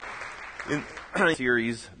In a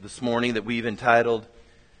series this morning that we've entitled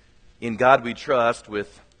In God We Trust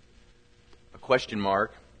with a question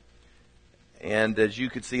mark. And as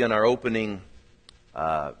you could see on our opening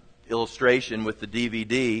illustration with the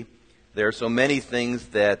DVD, there are so many things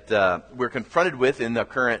that we're confronted with in the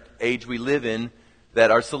current age we live in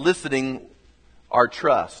that are soliciting our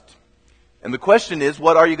trust. And the question is,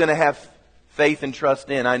 what are you going to have faith and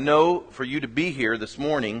trust in? I know for you to be here this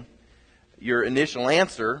morning, your initial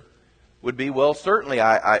answer would be, well, certainly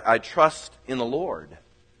I trust in the Lord.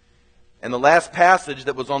 And the last passage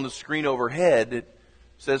that was on the screen overhead, it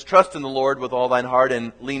says, trust in the Lord with all thine heart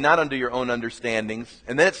and lean not unto your own understandings.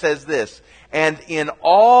 And then it says this, and in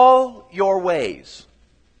all your ways.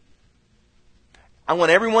 I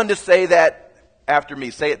want everyone to say that after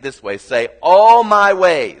me. Say it this way. Say, all my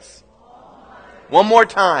ways. One more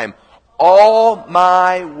time. All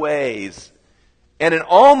my ways. And in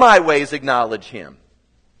all my ways acknowledge Him,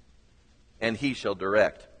 and He shall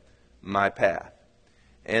direct my path.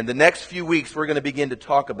 And the next few weeks we're going to begin to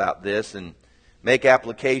talk about this and make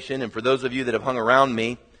application. And for those of you that have hung around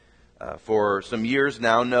me for some years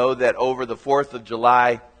now, know that over the 4th of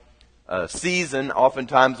July season,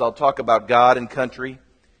 oftentimes I'll talk about God and country.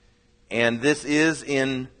 And this is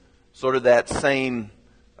in sort of that same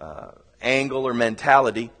angle or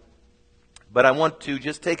mentality. But I want to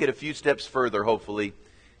just take it a few steps further, hopefully,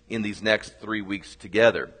 in these next 3 weeks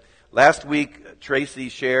together. Last week, Tracy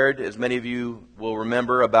shared, as many of you will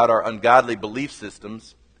remember, about our ungodly belief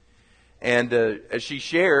systems. And as she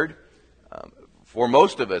shared, for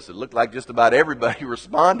most of us, it looked like just about everybody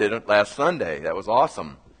responded last Sunday. That was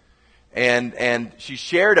awesome. And she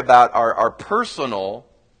shared about our personal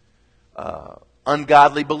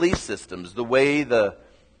ungodly belief systems, the way the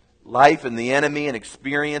life and the enemy and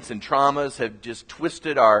experience and traumas have just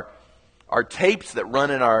twisted our tapes that run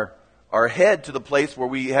in our head to the place where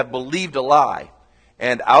we have believed a lie.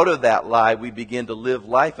 And out of that lie, we begin to live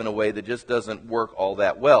life in a way that just doesn't work all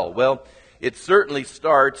that well. Well, it certainly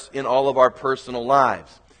starts in all of our personal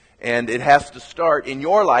lives. And it has to start in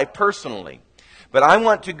your life personally. But I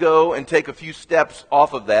want to go and take a few steps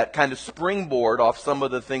off of that, kind of springboard off some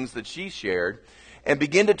of the things that she shared, and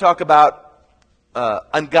begin to talk about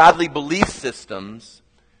ungodly belief systems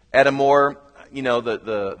at a more,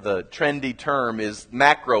 the trendy term is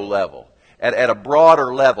macro level, at a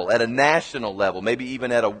broader level, at a national level, maybe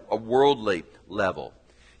even at a worldly level.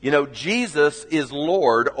 Jesus is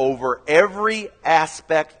Lord over every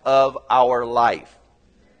aspect of our life.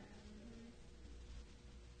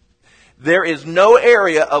 There is no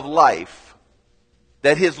area of life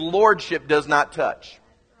that His Lordship does not touch.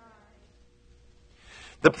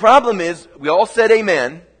 The problem is, we all said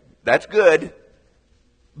amen, that's good,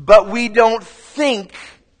 but we don't think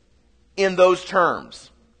in those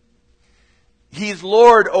terms. He's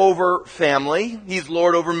Lord over family, He's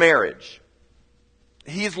Lord over marriage,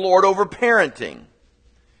 He's Lord over parenting,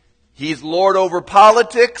 He's Lord over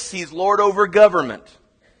politics, He's Lord over government,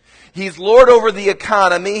 He's Lord over the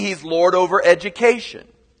economy, He's Lord over education.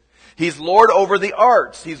 He's Lord over the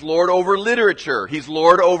arts. He's Lord over literature. He's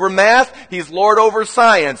Lord over math. He's Lord over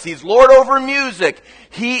science. He's Lord over music.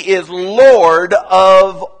 He is Lord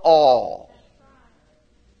of all.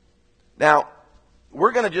 Now,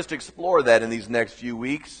 we're going to just explore that in these next few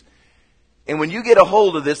weeks. And when you get a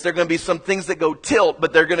hold of this, there are going to be some things that go tilt,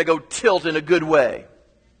 but they're going to go tilt in a good way.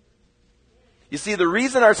 You see, the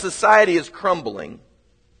reason our society is crumbling,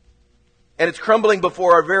 and it's crumbling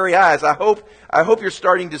before our very eyes. I hope you're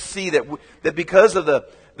starting to see that because of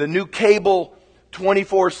the new cable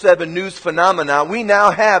 24/7 news phenomena, we now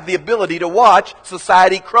have the ability to watch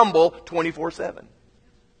society crumble 24/7.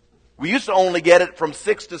 We used to only get it from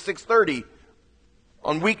 6 to 6:30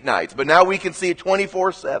 on weeknights, but now we can see it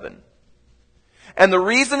 24/7. And the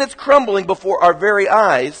reason it's crumbling before our very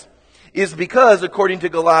eyes is because, according to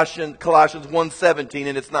Colossians 1:17,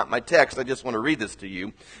 and it's not my text, I just want to read this to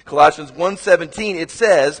you. Colossians 1:17, it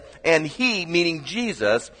says, and He, meaning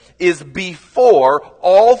Jesus, is before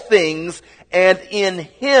all things, and in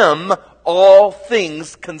Him all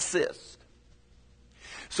things consist.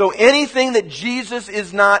 So anything that Jesus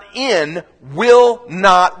is not in will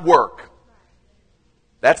not work.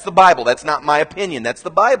 That's the Bible. That's not my opinion. That's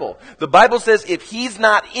the Bible. The Bible says if He's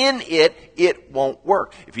not in it, it won't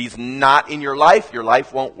work. If He's not in your life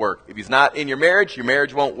won't work. If He's not in your marriage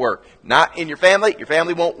won't work. Not in your family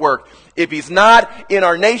won't work. If He's not in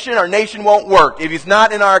our nation won't work. If He's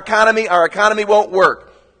not in our economy won't work.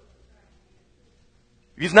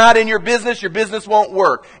 If He's not in your business won't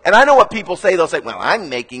work. And I know what people say. They'll say, well, I'm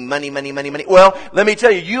making money. Well, let me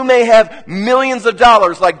tell you, you may have millions of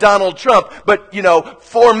dollars like Donald Trump, but,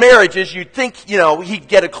 4 marriages, you'd think, he'd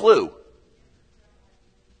get a clue.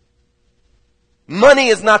 Money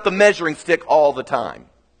is not the measuring stick all the time.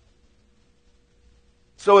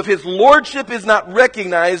 So if his lordship is not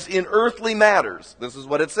recognized in earthly matters, this is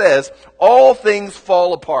what it says, all things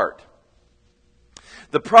fall apart.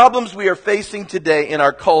 The problems we are facing today in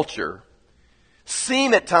our culture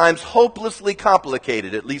seem at times hopelessly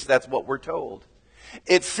complicated. At least that's what we're told.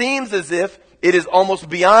 It seems as if it is almost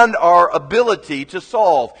beyond our ability to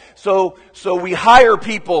solve. So we hire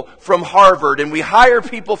people from Harvard, and we hire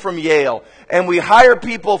people from Yale, and we hire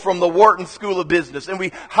people from the Wharton School of Business, and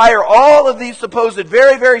we hire all of these supposed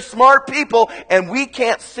very, very smart people, and we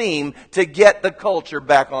can't seem to get the culture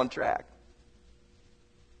back on track.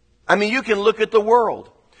 I mean, you can look at the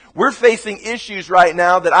world. We're facing issues right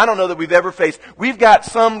now that I don't know that we've ever faced. We've got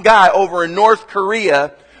some guy over in North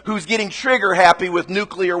Korea who's getting trigger happy with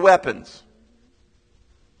nuclear weapons.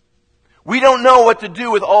 We don't know what to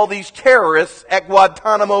do with all these terrorists at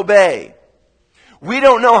Guantanamo Bay. We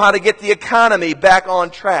don't know how to get the economy back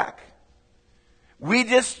on track. We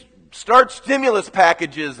just start stimulus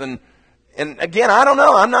packages and again, I don't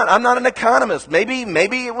know. I'm not an economist. Maybe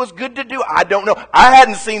it was good to do. I don't know. I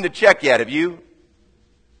hadn't seen the check yet. Have you?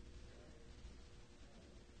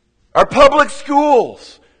 Our public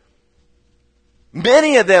schools,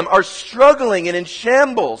 many of them are struggling and in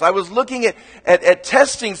shambles. I was looking at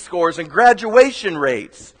testing scores and graduation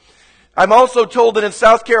rates. I'm also told that in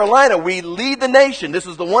South Carolina, we lead the nation. This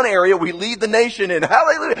is the one area we lead the nation in.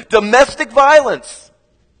 Hallelujah. Domestic violence.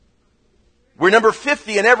 We're number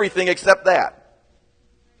 50 in everything except that.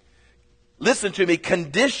 Listen to me.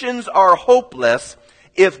 Conditions are hopeless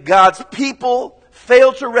if God's people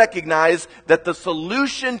fail to recognize that the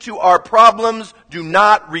solution to our problems do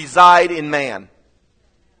not reside in man.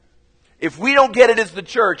 If we don't get it as the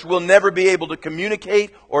church, we'll never be able to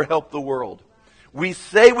communicate or help the world. We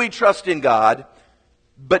say we trust in God,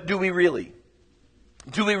 but do we really?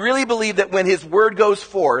 Do we really believe that when His Word goes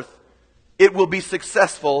forth, it will be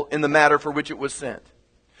successful in the matter for which it was sent?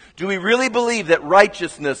 Do we really believe that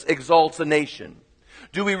righteousness exalts a nation?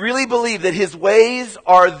 Do we really believe that His ways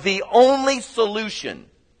are the only solution?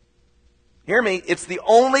 Hear me, it's the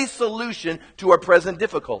only solution to our present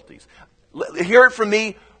difficulties. Hear it from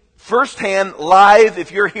me firsthand, live.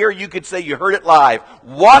 If you're here, you could say you heard it live.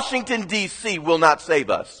 Washington, D.C. will not save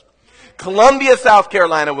us. Columbia, South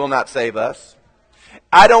Carolina will not save us.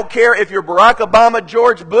 I don't care if you're Barack Obama,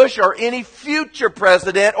 George Bush, or any future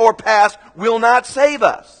president or past will not save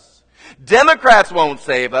us. Democrats won't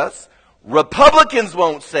save us. Republicans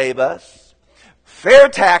won't save us. Fair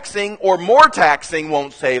taxing or more taxing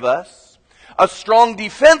won't save us. A strong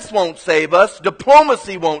defense won't save us.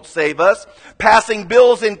 Diplomacy won't save us. Passing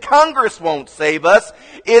bills in Congress won't save us.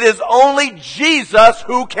 It is only Jesus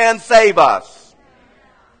who can save us.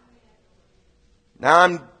 Now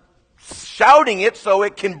I'm shouting it so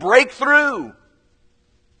it can break through.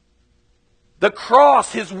 The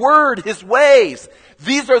cross, His Word, His ways.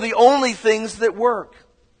 These are the only things that work.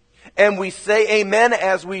 And we say amen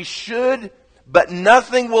as we should, but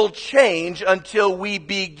nothing will change until we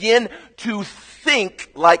begin to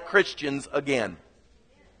think like Christians again.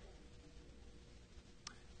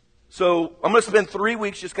 So I'm going to spend 3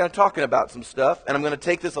 weeks just kind of talking about some stuff, and I'm going to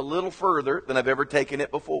take this a little further than I've ever taken it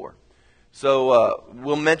before. So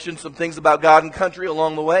we'll mention some things about God and country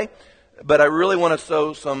along the way, but I really want to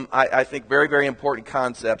sow some, I think, very, very important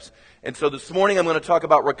concepts. And so this morning I'm going to talk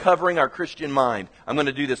about recovering our Christian mind. I'm going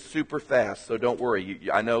to do this super fast, so don't worry.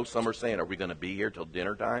 I know some are saying, are we going to be here till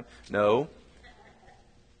dinner time? No.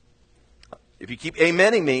 If you keep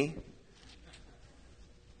amening me,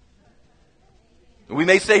 we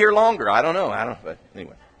may stay here longer. I don't know. But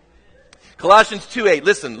anyway. Colossians 2:8.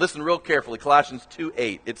 Listen real carefully. Colossians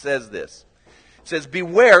 2:8. It says this. It says,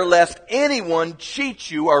 beware lest anyone cheat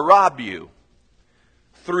you or rob you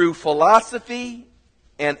through philosophy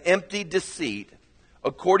and empty deceit,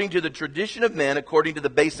 according to the tradition of men, according to the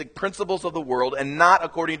basic principles of the world, and not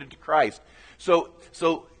according to Christ. So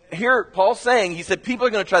here Paul's saying, he said, people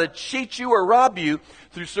are going to try to cheat you or rob you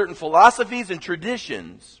through certain philosophies and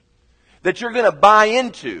traditions that you're going to buy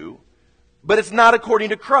into, but it's not according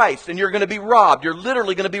to Christ, and you're going to be robbed. You're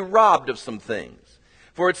literally going to be robbed of some things.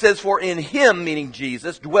 For it says, for in Him, meaning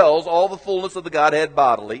Jesus, dwells all the fullness of the Godhead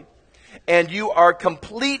bodily, and you are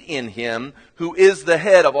complete in Him, who is the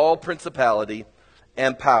head of all principality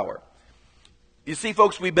and power. You see,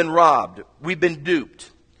 folks, we've been robbed. We've been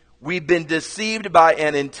duped. We've been deceived by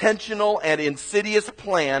an intentional and insidious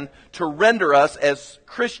plan to render us as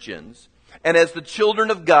Christians and as the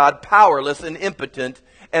children of God powerless and impotent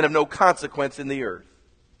and of no consequence in the earth.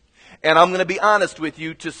 And I'm going to be honest with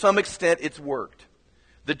you, to some extent it's worked.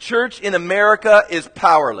 The church in America is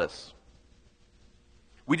powerless.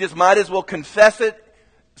 We just might as well confess it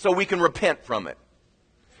so we can repent from it.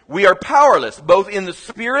 We are powerless, both in the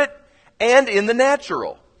spirit and in the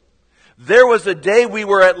natural. There was a day we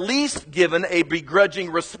were at least given a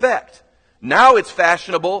begrudging respect. Now it's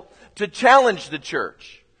fashionable to challenge the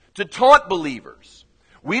church, to taunt believers.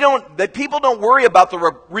 People don't worry about the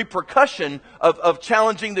repercussion of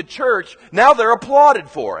challenging the church. Now they're applauded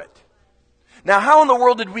for it. Now, how in the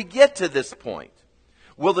world did we get to this point?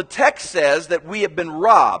 Well, the text says that we have been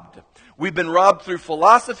robbed. We've been robbed through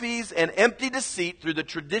philosophies and empty deceit through the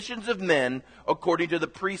traditions of men according to the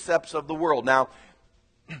precepts of the world. Now,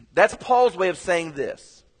 that's Paul's way of saying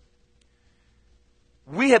this.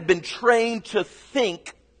 We have been trained to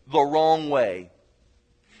think the wrong way.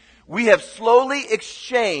 We have slowly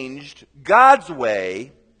exchanged God's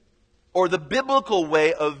way, or the biblical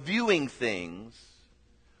way of viewing things,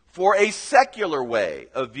 for a secular way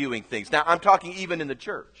of viewing things. Now, I'm talking even in the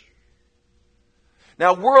church.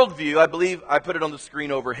 Now, worldview, I believe I put it on the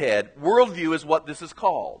screen overhead. Worldview is what this is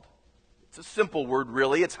called. It's a simple word,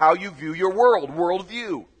 really. It's how you view your world,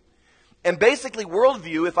 worldview. And basically,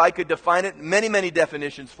 worldview, if I could define it, many, many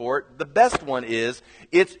definitions for it, the best one is,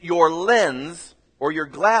 it's your lens, or your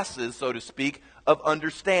glasses, so to speak, of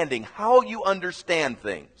understanding. How you understand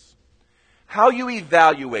things. How you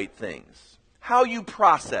evaluate things. How you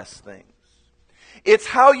process things. It's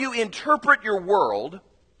how you interpret your world,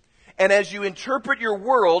 and as you interpret your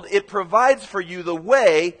world, it provides for you the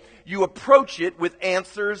way you approach it with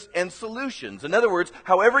answers and solutions. In other words,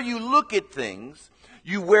 however you look at things,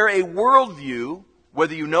 you wear a worldview,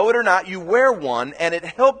 whether you know it or not, you wear one, and it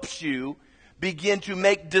helps you begin to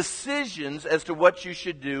make decisions as to what you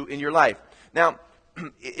should do in your life. Now,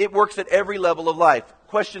 it works at every level of life.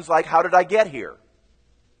 Questions like, how did I get here?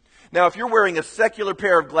 Now, if you're wearing a secular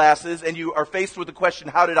pair of glasses and you are faced with the question,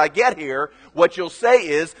 how did I get here? What you'll say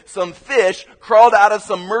is, some fish crawled out of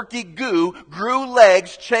some murky goo, grew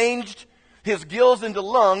legs, changed his gills into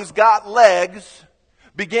lungs, got legs,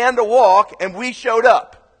 began to walk, and we showed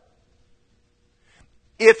up.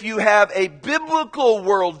 If you have a biblical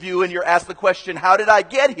worldview and you're asked the question, how did I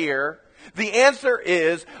get here? The answer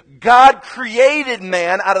is, God created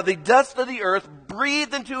man out of the dust of the earth,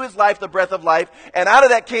 breathed into his life the breath of life, and out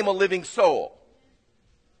of that came a living soul.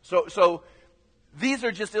 So these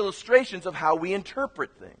are just illustrations of how we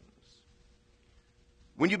interpret things.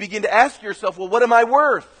 When you begin to ask yourself, well, what am I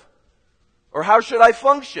worth? Or how should I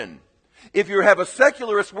function? If you have a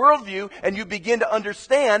secularist worldview and you begin to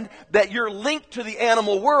understand that you're linked to the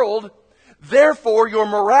animal world, therefore your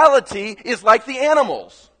morality is like the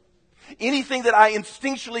animals. Anything that I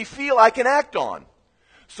instinctually feel I can act on.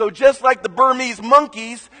 So just like the Burmese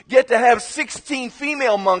monkeys get to have 16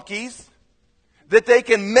 female monkeys that they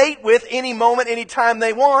can mate with any moment, any time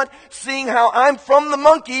they want, seeing how I'm from the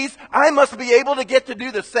monkeys, I must be able to get to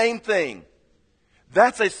do the same thing.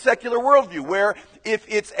 That's a secular worldview, where if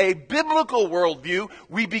it's a biblical worldview,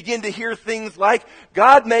 we begin to hear things like,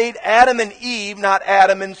 God made Adam and Eve, not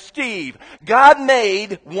Adam and Steve. God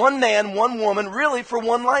made one man, one woman, really for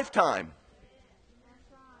one lifetime.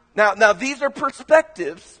 Now these are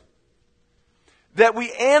perspectives that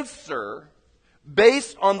we answer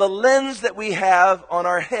based on the lens that we have on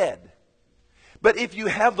our head. But if you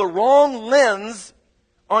have the wrong lens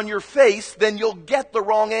on your face, then you'll get the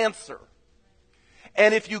wrong answer.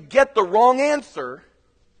 And if you get the wrong answer,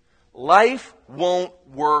 life won't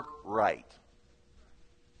work right.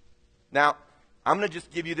 Now, I'm going to just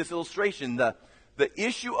give you this illustration. The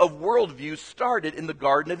issue of worldview started in the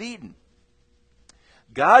Garden of Eden.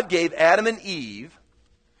 God gave Adam and Eve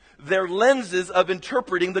their lenses of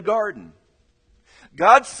interpreting the garden.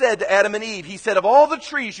 God said to Adam and Eve, He said, of all the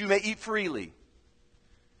trees you may eat freely.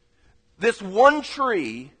 This one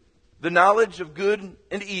tree, the knowledge of good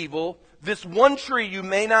and evil, this one tree you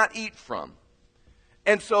may not eat from.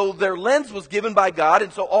 And so their lens was given by God,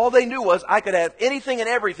 and so all they knew was, I could have anything and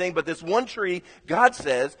everything, but this one tree, God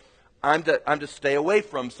says, I'm to stay away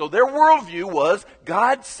from. So their worldview was,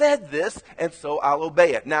 God said this, and so I'll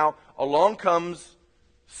obey it. Now, along comes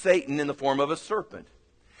Satan in the form of a serpent.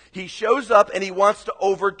 He shows up and he wants to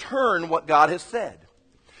overturn what God has said.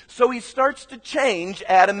 So he starts to change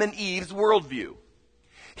Adam and Eve's worldview.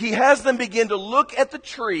 He has them begin to look at the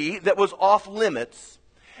tree that was off limits,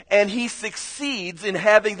 and he succeeds in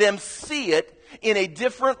having them see it in a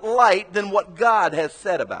different light than what God has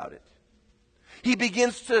said about it. He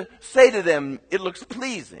begins to say to them, it looks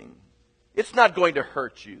pleasing. It's not going to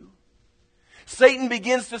hurt you. Satan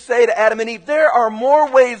begins to say to Adam and Eve, there are more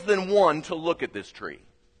ways than one to look at this tree.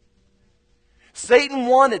 Satan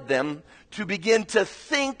wanted them to begin to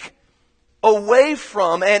think away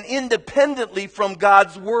from and independently from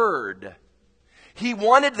God's Word. He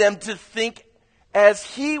wanted them to think as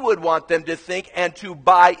he would want them to think and to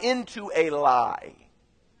buy into a lie.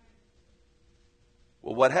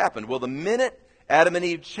 Well, what happened? Well, the minute Adam and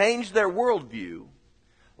Eve changed their worldview,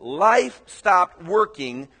 life stopped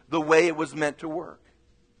working the way it was meant to work.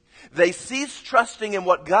 They ceased trusting in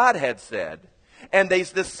what God had said, and they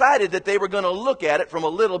decided that they were going to look at it from a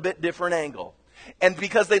little bit different angle. And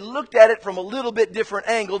because they looked at it from a little bit different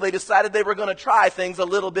angle, they decided they were going to try things a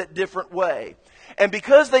little bit different way. And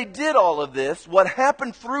because they did all of this, what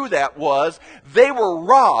happened through that was they were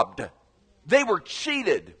robbed. They were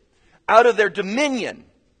cheated out of their dominion.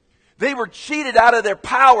 They were cheated out of their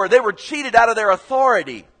power. They were cheated out of their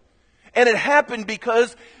authority. And it happened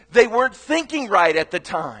because they weren't thinking right at the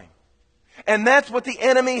time. And that's what the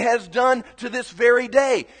enemy has done to this very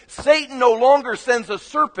day. Satan no longer sends a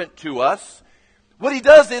serpent to us. What he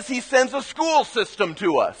does is he sends a school system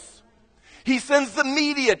to us. He sends the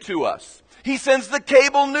media to us. He sends the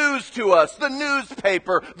cable news to us, the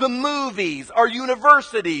newspaper, the movies, our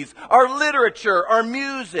universities, our literature, our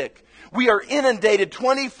music. We are inundated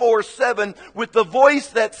 24/7 with the voice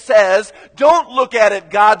that says, don't look at it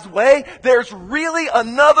God's way. There's really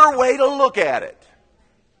another way to look at it.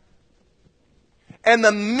 And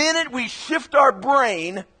the minute we shift our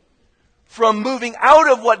brain from moving out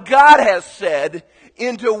of what God has said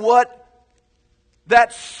into what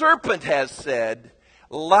that serpent has said,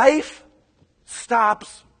 life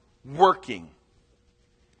stops working.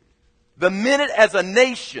 The minute as a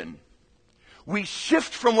nation we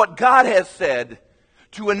shift from what God has said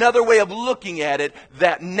to another way of looking at it,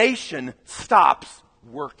 that nation stops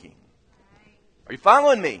working. Are you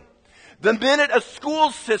following me? The minute a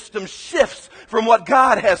school system shifts from what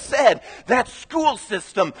God has said, that school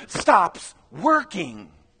system stops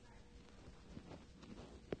working.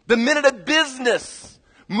 The minute a business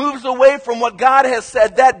moves away from what God has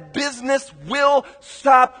said, that business will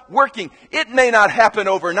stop working. It may not happen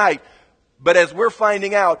overnight, but as we're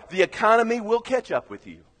finding out, the economy will catch up with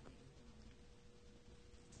you.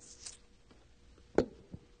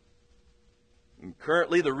 And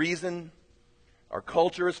currently, the reason our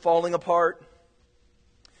culture is falling apart,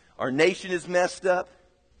 our nation is messed up,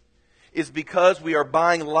 is because we are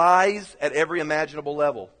buying lies at every imaginable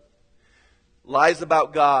level. Lies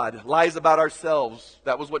about God, lies about ourselves.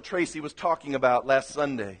 That was what Tracy was talking about last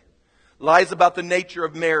Sunday. Lies about the nature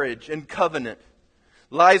of marriage and covenant.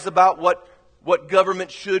 Lies about what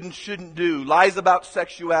government should and shouldn't do. Lies about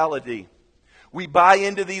sexuality. We buy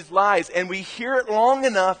into these lies and we hear it long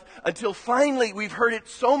enough until finally we've heard it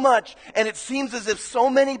so much and it seems as if so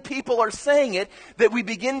many people are saying it that we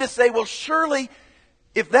begin to say, well, surely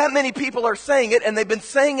if that many people are saying it and they've been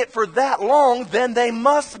saying it for that long, then they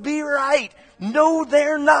must be right. No,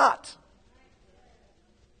 they're not.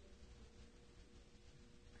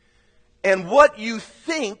 And what you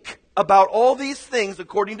think about all these things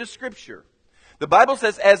according to Scripture, the Bible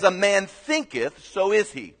says, as a man thinketh, so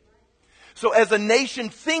is he. So as a nation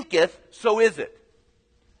thinketh, so is it.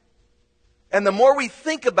 And the more we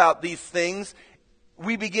think about these things,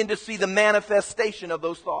 we begin to see the manifestation of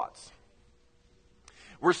those thoughts.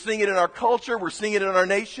 We're seeing it in our culture. We're seeing it in our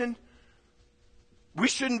nation. We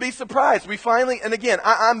shouldn't be surprised. We finally, and again,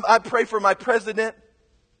 I pray for my president.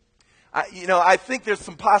 I think there's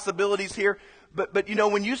some possibilities here. But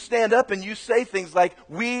when you stand up and you say things like,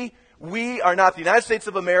 we are not, the United States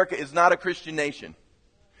of America is not a Christian nation.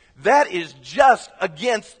 That is just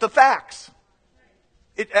against the facts.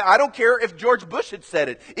 I don't care if George Bush had said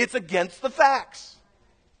it. It's against the facts.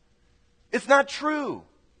 It's not true.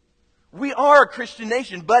 We are a Christian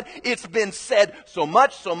nation, but it's been said so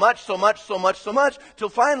much, till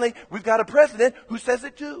finally we've got a president who says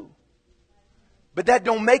it too. But that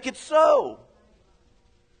don't make it so.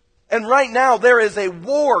 And right now there is a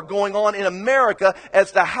war going on in America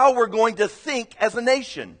as to how we're going to think as a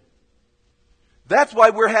nation. That's why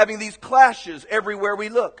we're having these clashes everywhere we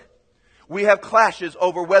look. We have clashes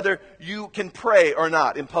over whether you can pray or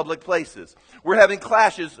not in public places. We're having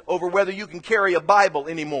clashes over whether you can carry a Bible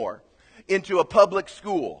anymore into a public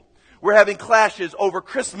school. We're having clashes over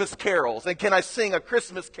Christmas carols. And can I sing a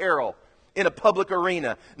Christmas carol in a public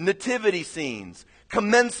arena? Nativity scenes,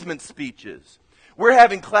 commencement speeches. We're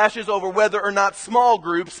having clashes over whether or not small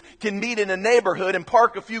groups can meet in a neighborhood and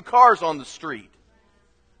park a few cars on the street.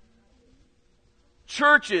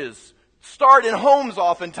 Churches start in homes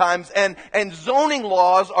oftentimes, and zoning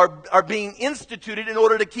laws are being instituted in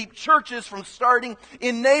order to keep churches from starting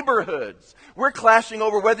in neighborhoods. We're clashing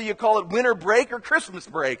over whether you call it winter break or Christmas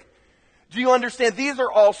break. Do you understand? These are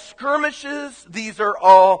all skirmishes. These are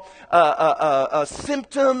all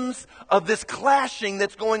symptoms of this clashing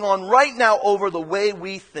that's going on right now over the way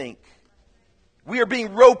we think. We are being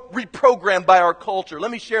reprogrammed by our culture.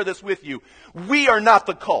 Let me share this with you. We are not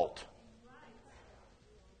the cult.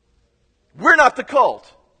 We're not the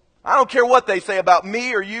cult. I don't care what they say about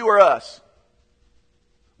me or you or us.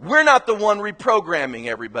 We're not the one reprogramming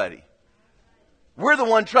everybody. We're the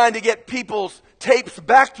one trying to get people's tapes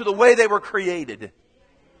back to the way they were created.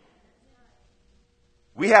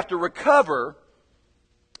 We have to recover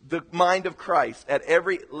the mind of Christ at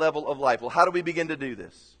every level of life. Well, how do we begin to do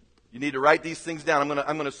this? You need to write these things down.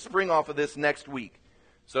 I'm going to spring off of this next week.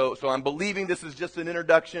 So I'm believing this is just an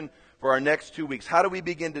introduction for our next 2 weeks. How do we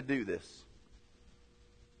begin to do this?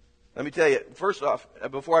 Let me tell you, first off,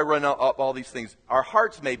 before I run up all these things, our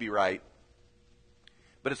hearts may be right,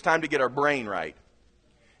 but it's time to get our brain right.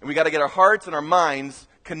 And we got to get our hearts and our minds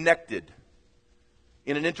connected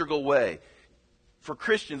in an integral way. For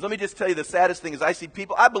Christians, let me just tell you the saddest thing is I see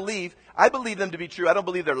people, I believe them to be true. I don't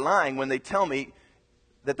believe they're lying when they tell me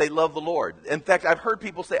that they love the Lord. In fact, I've heard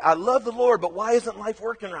people say, I love the Lord, but why isn't life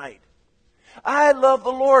working right? I love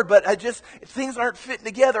the Lord, but things aren't fitting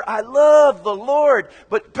together. I love the Lord,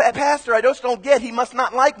 but Pastor, I just don't get, He must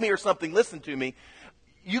not like me or something. Listen to me.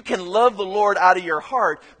 You can love the Lord out of your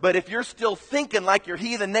heart, but if you're still thinking like your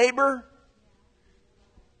heathen neighbor,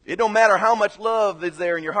 it don't matter how much love is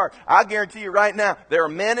there in your heart. I guarantee you right now, there are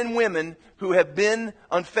men and women who have been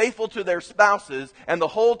unfaithful to their spouses, and the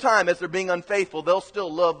whole time as they're being unfaithful, they'll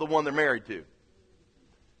still love the one they're married to.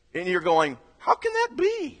 And you're going, how can that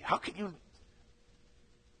be? How can you?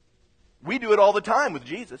 We do it all the time with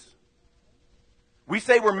Jesus. We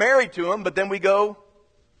say we're married to Him, but then we go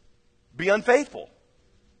be unfaithful.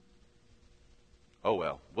 Oh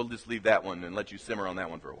well, we'll just leave that one and let you simmer on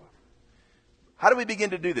that one for a while. How do we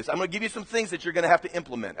begin to do this? I'm going to give you some things that you're going to have to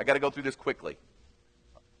implement. I got to go through this quickly.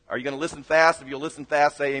 Are you going to listen fast? If you'll listen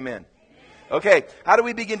fast, say amen. Okay, how do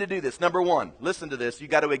we begin to do this? Number one, listen to this. You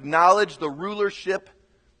got to acknowledge the rulership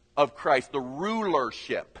of Christ. The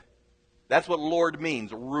rulership. That's what Lord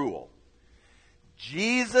means, rule.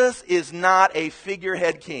 Jesus is not a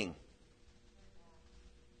figurehead king.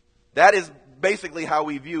 That is basically how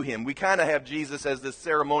we view Him. We kind of have Jesus as this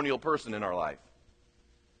ceremonial person in our life.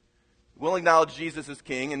 We'll acknowledge Jesus as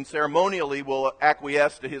king, and ceremonially we'll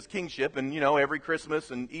acquiesce to His kingship, and every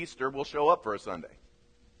Christmas and Easter we'll show up for a Sunday.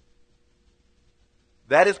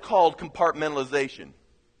 That is called compartmentalization.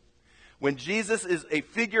 When Jesus is a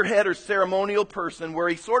figurehead or ceremonial person where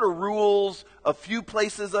He sort of rules a few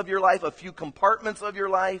places of your life, a few compartments of your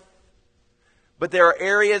life, but there are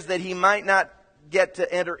areas that He might not get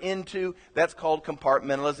to enter into, that's called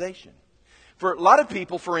compartmentalization. For a lot of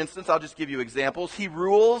people, for instance, I'll just give you examples. He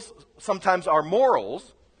rules sometimes our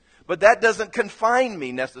morals, but that doesn't confine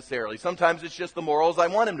me necessarily. Sometimes it's just the morals I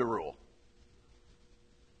want Him to rule.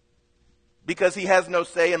 Because He has no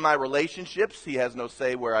say in my relationships. He has no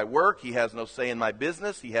say where I work. He has no say in my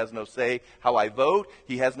business. He has no say how I vote.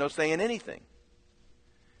 He has no say in anything.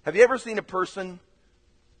 Have you ever seen a person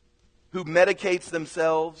who medicates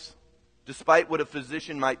themselves despite what a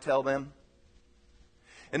physician might tell them?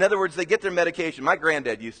 In other words, they get their medication. My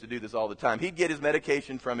granddad used to do this all the time. He'd get his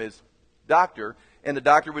medication from his doctor, and the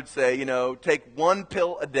doctor would say, take 1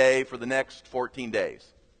 pill a day for the next 14 days.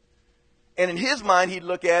 And in his mind, he'd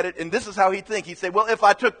look at it, and this is how he'd think. He'd say, well, if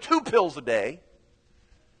I took 2 pills a day,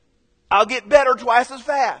 I'll get better twice as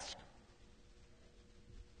fast.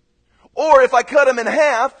 Or if I cut them in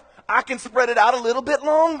half, I can spread it out a little bit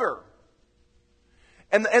longer.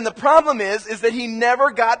 And the problem is that he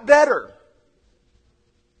never got better.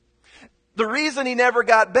 The reason he never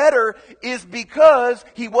got better is because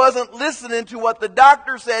he wasn't listening to what the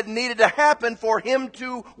doctor said needed to happen for him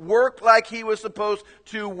to work like he was supposed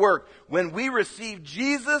to work. When we receive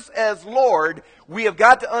Jesus as Lord, we have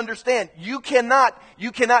got to understand you cannot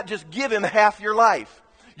just give Him half your life.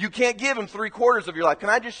 You can't give Him 3/4 of your life. Can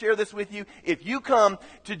I just share this with you? If you come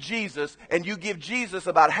to Jesus and you give Jesus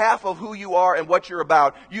about half of who you are and what you're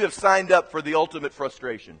about, you have signed up for the ultimate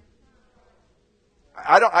frustration.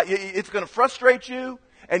 It's going to frustrate you,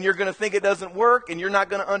 and you're going to think it doesn't work, and you're not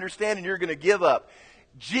going to understand, and you're going to give up.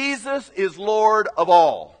 Jesus is Lord of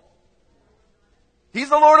all. He's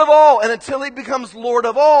the Lord of all, and until He becomes Lord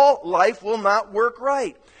of all, life will not work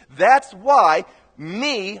right. That's why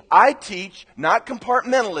I teach not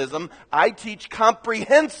compartmentalism, I teach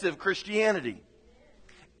comprehensive Christianity.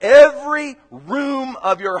 Every room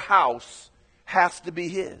of your house has to be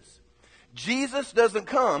His. Jesus doesn't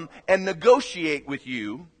come and negotiate with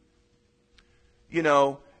you.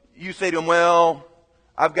 You say to Him, well,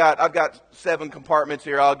 I've got 7 compartments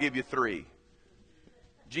here, I'll give you 3.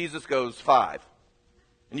 Jesus goes 5.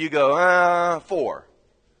 And you go, 4.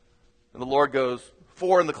 And the Lord goes,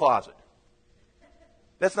 4 in the closet.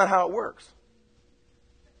 That's not how it works.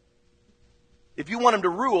 If you want him to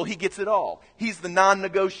rule, he gets it all. He's the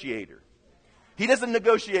non-negotiator. He doesn't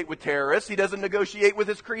negotiate with terrorists. He doesn't negotiate with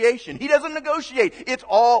his creation. He doesn't negotiate. It's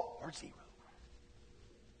all or zero.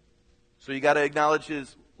 So you got to acknowledge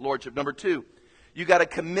his lordship. Number 2, you got to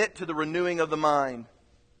commit to the renewing of the mind.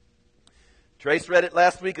 Trace read it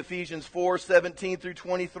last week, Ephesians 4:17 through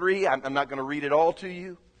 23. I'm not going to read it all to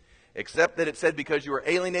you, except that it said because you are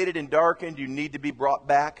alienated and darkened, you need to be brought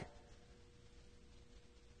back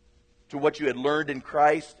to what you had learned in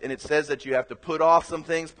Christ. And it says that you have to put off some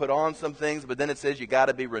things, put on some things, but then it says you got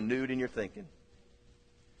to be renewed in your thinking.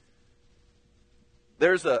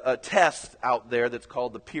 There's a test out there that's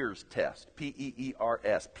called the Peirce test,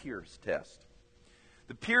 P-E-E-R-S, Peirce test.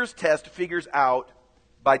 The Peirce test figures out,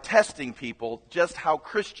 by testing people, just how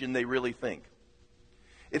Christian they really think.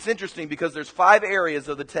 It's interesting because there's 5 areas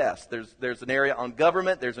of the test. There's an area on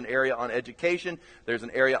government, there's an area on education, there's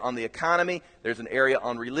an area on the economy, there's an area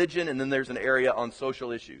on religion, and then there's an area on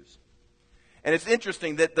social issues. And it's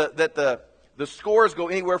interesting that the scores go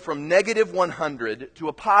anywhere from negative 100 to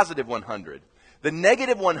a positive 100. The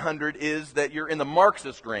negative 100 is that you're in the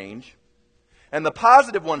Marxist range, and the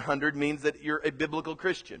positive 100 means that you're a biblical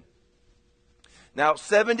Christian. Now,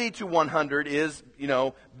 70 to 100 is,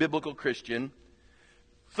 biblical Christian.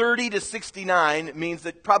 30 to 69 means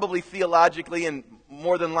that probably theologically and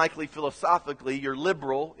more than likely philosophically, you're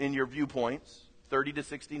liberal in your viewpoints. 30 to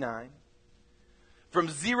 69. From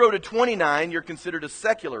 0 to 29, you're considered a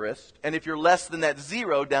secularist. And if you're less than that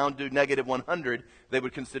 0 down to negative 100, they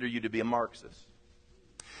would consider you to be a Marxist.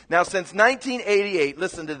 Now, since 1988,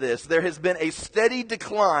 listen to this, there has been a steady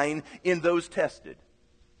decline in those tested.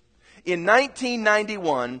 In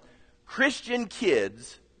 1991, Christian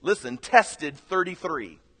kids, tested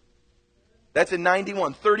 33. That's in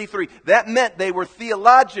 91, 33. That meant they were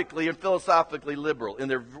theologically and philosophically liberal in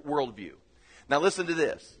their worldview. Now listen to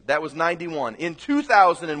this. That was 91. In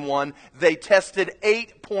 2001, they tested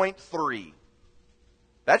 8.3.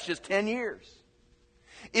 That's just 10 years.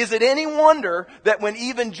 Is it any wonder that when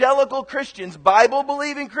evangelical Christians,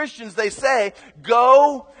 Bible-believing Christians, they say,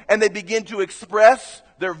 go and they begin to express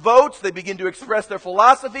their votes, they begin to express their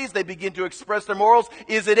philosophies, they begin to express their morals.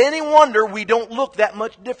 Is it any wonder we don't look that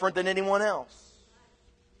much different than anyone else?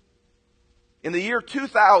 In the year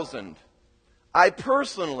 2000, I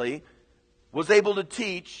personally was able to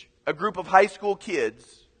teach a group of high school kids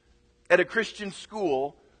at a Christian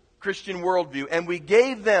school, Christian worldview, and we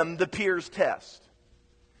gave them the Peirce test.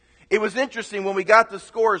 It was interesting when we got the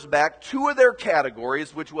scores back, 2 of their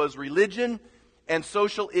categories, which was religion and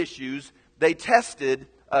social issues, they tested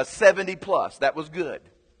 70 plus. That was good.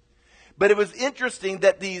 But it was interesting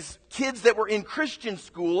that these kids that were in Christian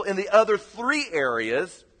school in the other 3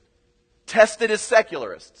 areas tested as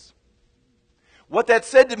secularists. What that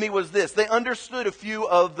said to me was this. They understood a few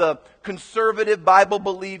of the conservative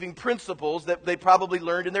Bible-believing principles that they probably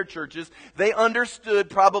learned in their churches. They understood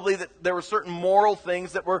probably that there were certain moral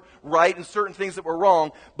things that were right and certain things that were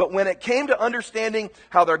wrong. But when it came to understanding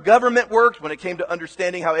how their government worked, when it came to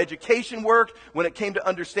understanding how education worked, when it came to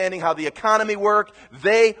understanding how the economy worked,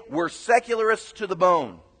 they were secularists to the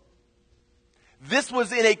bone. This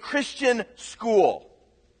was in a Christian school.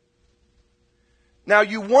 Now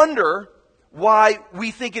you wonder why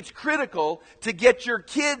we think it's critical to get your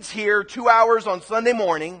kids here 2 hours on Sunday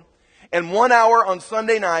morning and 1 hour on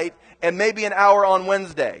Sunday night and maybe an hour on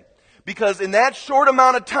Wednesday. Because in that short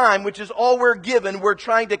amount of time, which is all we're given, we're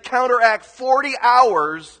trying to counteract 40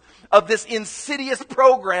 hours of this insidious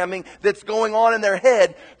programming that's going on in their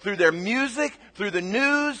head through their music, through the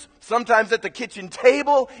news, sometimes at the kitchen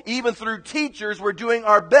table, even through teachers. We're doing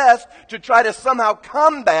our best to try to somehow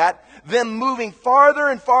combat them moving farther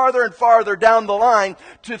and farther and farther down the line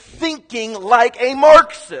to thinking like a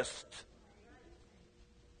Marxist.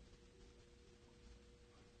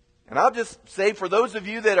 And I'll just say, for those of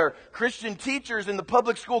you that are Christian teachers in the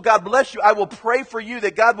public school, God bless you. I will pray for you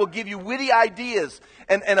that God will give you witty ideas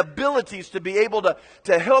and abilities to be able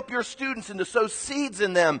to help your students and to sow seeds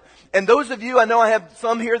in them. And those of you, I know I have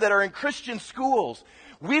some here that are in Christian schools.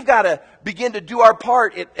 We've got to begin to do our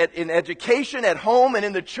part in education, at home, and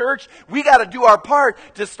in the church. We got to do our part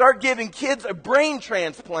to start giving kids a brain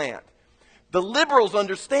transplant. The liberals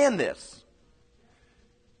understand this.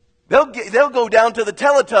 They'll go down to the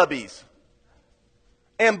Teletubbies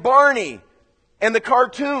and Barney and the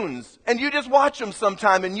cartoons, and you just watch them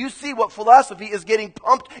sometime and you see what philosophy is getting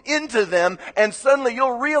pumped into them, and suddenly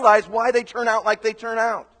you'll realize why they turn out like they turn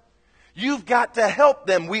out. You've got to help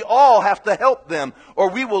them. We all have to help them, or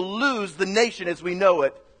we will lose the nation as we know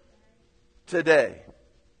it today.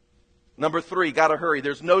 Number 3, gotta hurry.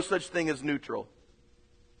 There's no such thing as neutral.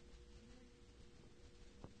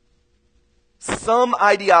 some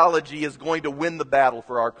ideology is going to win the battle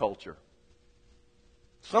for our culture.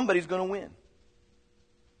 Somebody's going to win.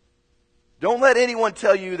 Don't let anyone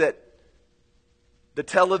tell you that the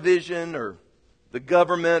television or the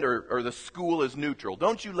government or the school is neutral.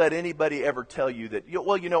 Don't you let anybody ever tell you that,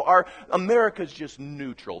 our America's just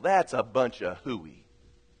neutral. That's a bunch of hooey.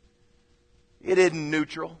 It isn't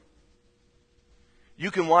neutral.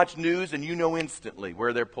 You can watch news and you know instantly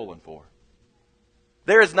where they're pulling for.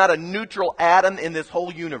 There is not a neutral atom in this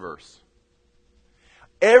whole universe.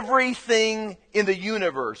 Everything in the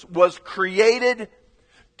universe was created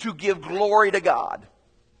to give glory to God.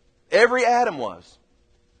 Every atom was.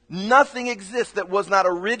 Nothing exists that was not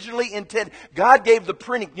originally intended. God gave the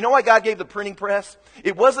printing. You know why God gave the printing press?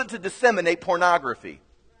 It wasn't to disseminate pornography.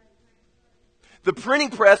 The printing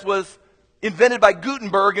press was invented by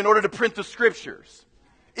Gutenberg in order to print the scriptures.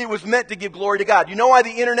 It was meant to give glory to God. You know why the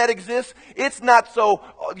internet exists? It's not so,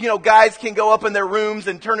 guys can go up in their rooms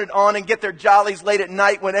and turn it on and get their jollies late at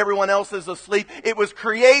night when everyone else is asleep. It was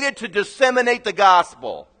created to disseminate the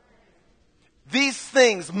gospel. These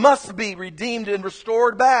things must be redeemed and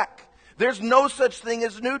restored back. There's no such thing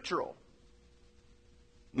as neutral.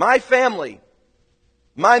 My family,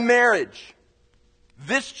 my marriage,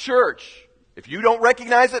 this church, if you don't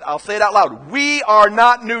recognize it, I'll say it out loud. We are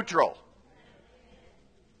not neutral.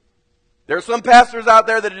 There are some pastors out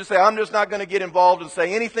there that just say, I'm just not going to get involved and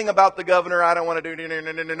say anything about the governor. I don't want to do.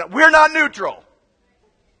 No. We're not neutral.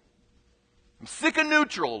 I'm sick of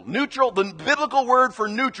neutral. Neutral, the biblical word for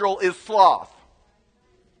neutral is sloth.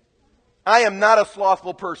 I am not a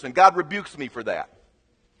slothful person. God rebukes me for that.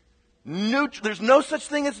 There's no such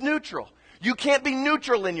thing as neutral. You can't be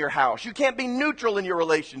neutral in your house. You can't be neutral in your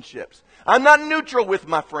relationships. I'm not neutral with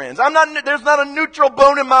my friends. There's not a neutral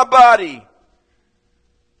bone in my body.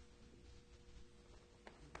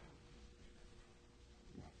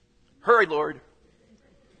 Hurry, Lord.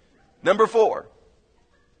 Number 4.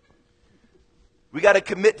 We got to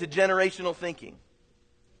commit to generational thinking.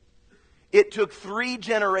 It took 3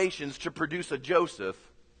 generations to produce a Joseph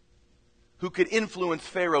who could influence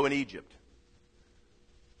Pharaoh in Egypt.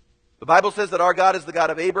 The Bible says that our God is the God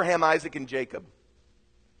of Abraham, Isaac, and Jacob.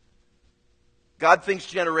 God thinks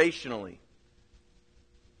generationally.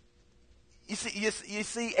 You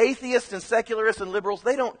see, atheists and secularists and liberals,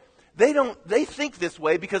 they think this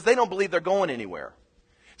way because they don't believe they're going anywhere.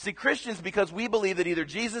 See, Christians, because we believe that either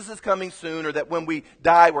Jesus is coming soon or that when we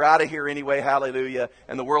die, we're out of here anyway, hallelujah,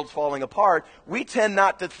 and the world's falling apart, we tend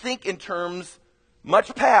not to think in terms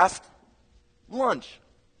much past lunch.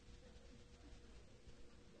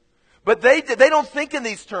 But they don't think in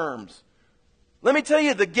these terms. Let me tell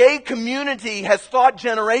you, the gay community has thought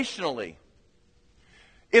generationally.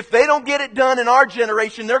 If they don't get it done in our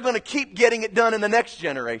generation, they're going to keep getting it done in the next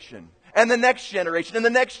generation. And the next generation, and the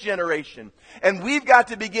next generation. And we've got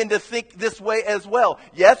to begin to think this way as well.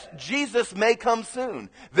 Yes, Jesus may come soon.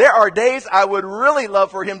 There are days I would really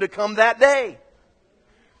love for Him to come that day.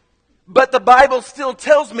 But the Bible still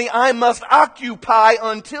tells me I must occupy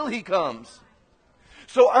until He comes.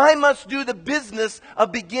 So I must do the business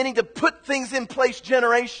of beginning to put things in place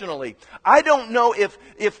generationally. I don't know if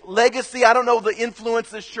legacy, I don't know the influence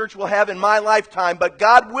this church will have in my lifetime, but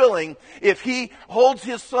God willing, if He holds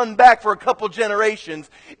His Son back for a couple generations,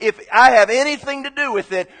 if I have anything to do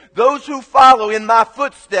with it, those who follow in my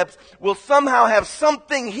footsteps will somehow have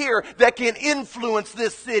something here that can influence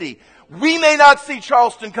this city. We may not see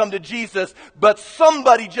Charleston come to Jesus, but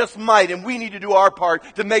somebody just might, and we need to do our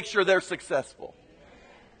part to make sure they're successful.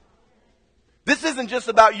 This isn't just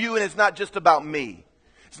about you, and it's not just about me.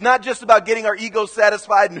 It's not just about getting our ego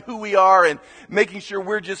satisfied and who we are and making sure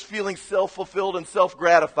we're just feeling self-fulfilled and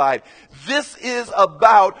self-gratified. This is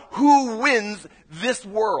about who wins this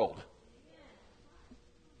world.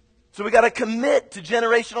 So we got to commit to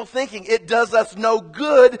generational thinking. It does us no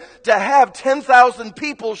good to have 10,000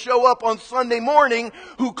 people show up on Sunday morning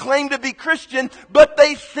who claim to be Christian, but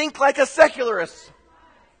they think like a secularist.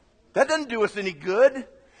 That doesn't do us any good.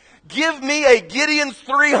 Give me a Gideon's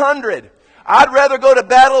 300. I'd rather go to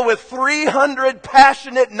battle with 300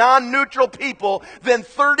 passionate, non-neutral people than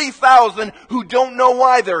 30,000 who don't know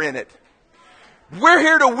why they're in it. We're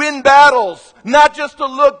here to win battles, not just to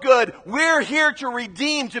look good. We're here to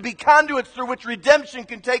redeem, to be conduits through which redemption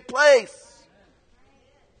can take place.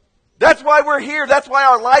 That's why we're here. That's why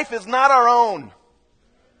our life is not our own.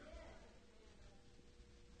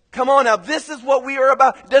 Come on now, this is what we are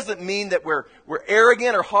about. It doesn't mean that we're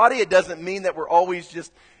arrogant or haughty. It doesn't mean that we're always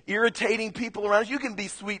just irritating people around us. You can be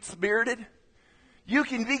sweet-spirited. You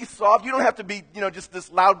can be soft. You don't have to be, just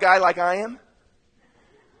this loud guy like I am.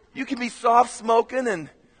 You can be soft-spoken and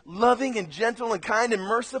loving and gentle and kind and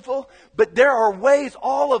merciful. But there are ways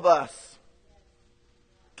all of us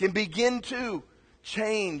can begin to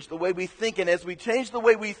change the way we think. And as we change the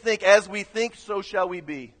way we think, as we think, so shall we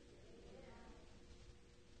be.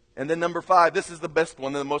 And then number 5, this is the best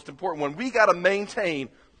one, the most important one. We got to maintain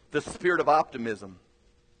the spirit of optimism.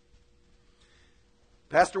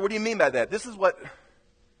 Pastor, what do you mean by that? This is what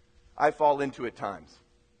I fall into at times.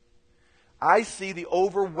 I see the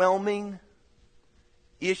overwhelming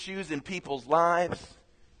issues in people's lives,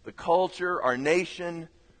 the culture, our nation,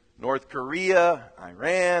 North Korea,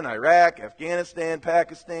 Iran, Iraq, Afghanistan,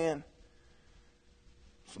 Pakistan,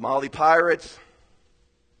 Somali pirates.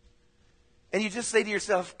 And you just say to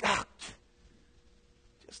yourself, God,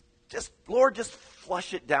 Lord, just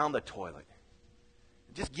flush it down the toilet.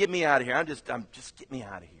 Just get me out of here. Just get me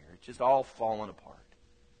out of here. It's just all falling apart.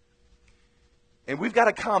 And we've got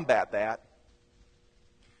to combat that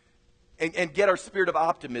and get our spirit of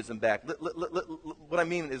optimism back. What I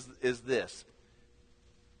mean is this.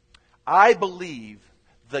 I believe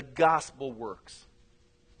the gospel works.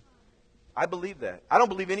 I believe that. I don't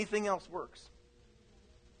believe anything else works.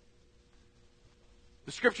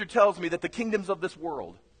 The Scripture tells me that the kingdoms of this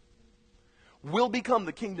world will become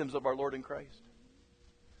the kingdoms of our Lord in Christ.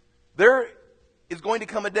 There is going to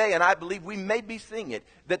come a day, and I believe we may be seeing it,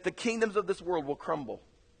 that the kingdoms of this world will crumble.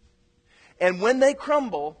 And when they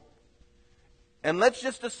crumble, and let's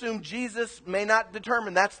just assume Jesus may not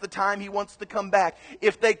determine that's the time He wants to come back.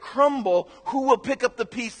 If they crumble, who will pick up the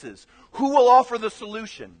pieces? Who will offer the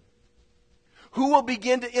solution? Who will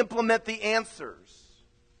begin to implement the answers?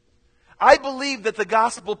 I believe that the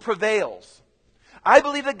gospel prevails. I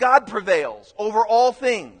believe that God prevails over all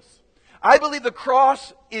things. I believe the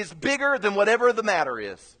cross is bigger than whatever the matter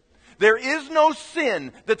is. There is no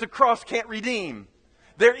sin that the cross can't redeem.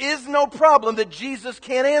 There is no problem that Jesus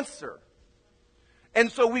can't answer.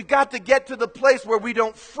 And so we've got to get to the place where we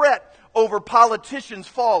don't fret over politicians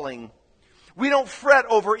falling. We don't fret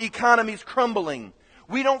over economies crumbling.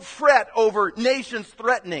 We don't fret over nations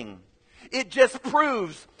threatening. It just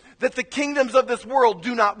proves that the kingdoms of this world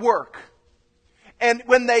do not work. And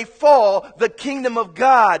when they fall, the kingdom of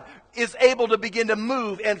God is able to begin to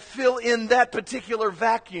move and fill in that particular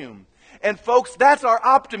vacuum. And folks, that's our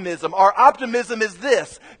optimism. Our optimism is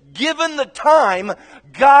this. Given the time,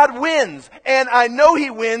 God wins. And I know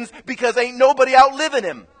He wins because ain't nobody outliving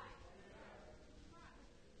Him.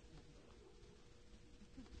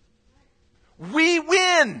 We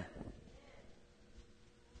win.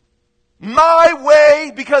 My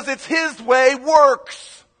way, because it's His way,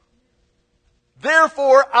 works.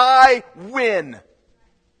 Therefore, I win.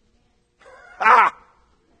 Ah!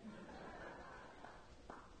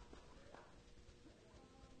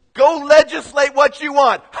 Go legislate what you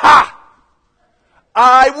want. Ha!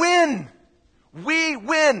 I win. We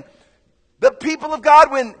win. The people of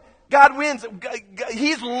God win. God wins.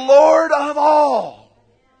 He's Lord of all.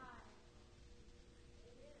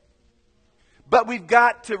 But we've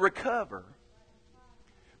got to recover.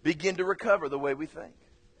 Begin to recover the way we think.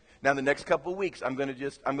 Now, the next couple of weeks, I'm going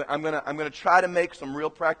to try to make some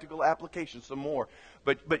real practical applications, some more.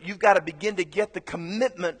 But you've got to begin to get the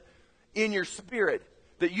commitment in your spirit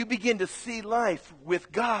that you begin to see life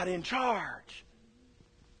with God in charge.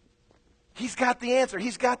 He's got the answer.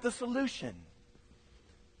 He's got the solution.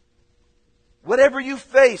 Whatever you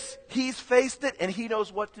face, He's faced it and He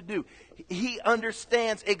knows what to do. He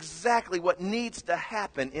understands exactly what needs to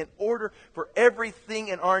happen in order for everything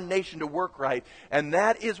in our nation to work right. And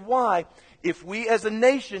that is why, if we as a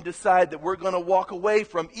nation decide that we're going to walk away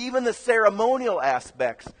from even the ceremonial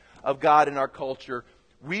aspects of God in our culture,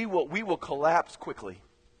 we will collapse quickly.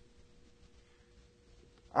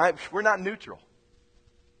 We're not neutral.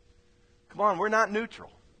 Come on, we're not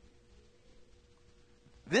neutral.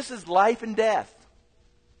 This is life and death.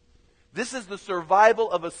 This is the survival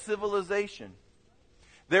of a civilization.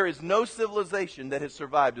 There is no civilization that has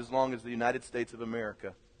survived as long as the United States of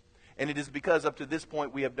America. And it is because up to this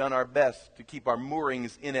point we have done our best to keep our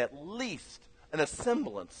moorings in at least a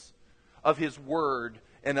semblance of His Word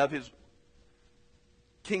and of His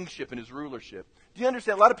kingship and His rulership. Do you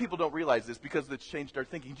understand? A lot of people don't realize this because it's changed our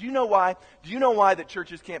thinking. Do you know why? Do you know why that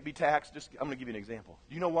churches can't be taxed? I'm going to give you an example.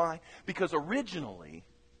 Do you know why? Because originally,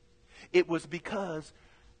 it was because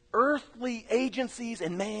earthly agencies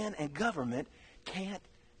and man and government can't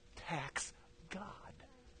tax God.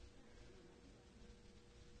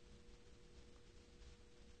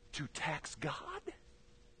 To tax God?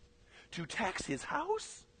 To tax His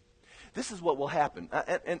house? This is what will happen.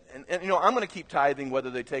 And I'm going to keep tithing whether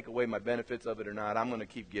they take away my benefits of it or not. I'm going to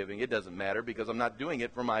keep giving. It doesn't matter because I'm not doing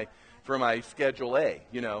it for my Schedule A,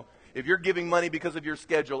 if you're giving money because of your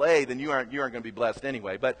Schedule A, then you aren't going to be blessed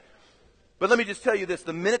anyway. But let me just tell you this.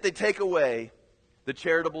 The minute they take away the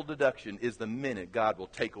charitable deduction is the minute God will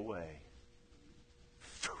take away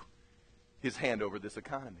His hand over this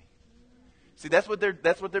economy. See, that's what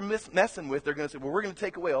they're messing with. They're going to say, well, we're going to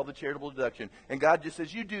take away all the charitable deduction. And God just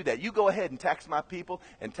says, you do that. You go ahead and tax my people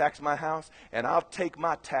and tax my house, and I'll take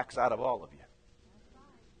my tax out of all of you.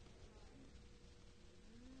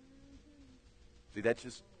 See,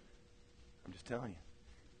 I'm just telling you.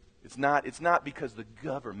 It's not because the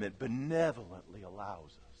government benevolently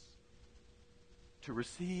allows us to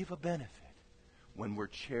receive a benefit when we're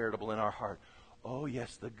charitable in our heart. Oh,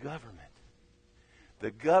 yes, the government.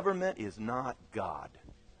 The government is not God.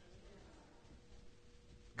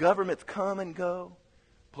 Governments come and go.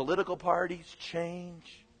 Political parties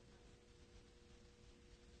change.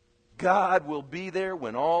 God will be there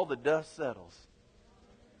when all the dust settles.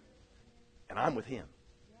 And I'm with Him.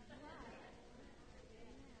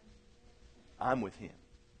 I'm with Him.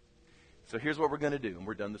 So here's what we're going to do, and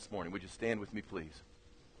we're done this morning. Would you stand with me, please?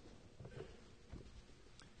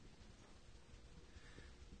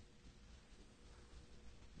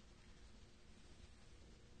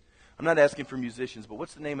 I'm not asking for musicians, but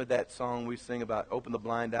what's the name of that song we sing about open the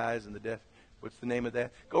blind eyes and the deaf? What's the name of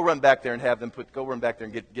that? Go run back there and go run back there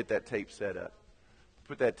and get that tape set up.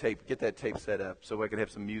 Get that tape set up so I can have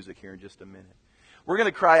some music here in just a minute. We're going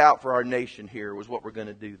to cry out for our nation here was what we're going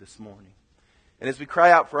to do this morning. And as we cry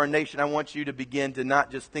out for our nation, I want you to begin to not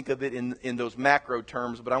just think of it in those macro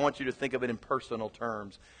terms, but I want you to think of it in personal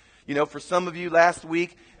terms. You know, for some of you last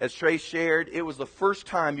week, as Trey shared, it was the first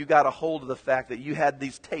time you got a hold of the fact that you had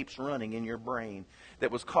these tapes running in your brain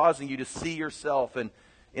that was causing you to see yourself in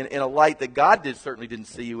a light that God certainly didn't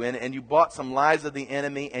see you in, and you bought some lies of the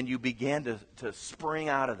enemy, and you began to spring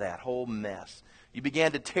out of that whole mess. You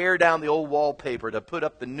began to tear down the old wallpaper to put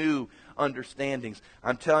up the new understandings.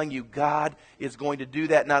 I'm telling you, God is going to do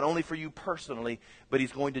that not only for you personally, but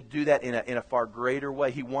He's going to do that in a far greater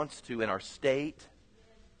way. He wants to in our state,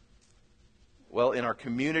 well, in our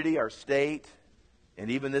community, our state, and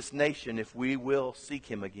even this nation, if we will seek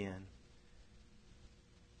Him again.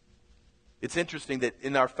 It's interesting that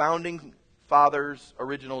in our founding fathers'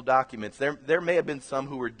 original documents, there may have been some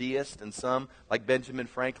who were deists and some, like Benjamin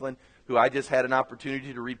Franklin, who I just had an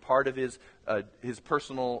opportunity to read part of his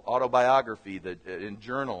personal autobiography in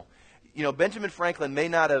journal. You know, Benjamin Franklin may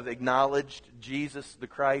not have acknowledged Jesus the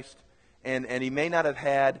Christ, and he may not have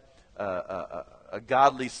had a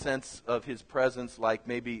godly sense of His presence like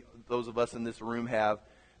maybe those of us in this room have,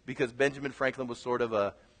 because Benjamin Franklin was sort of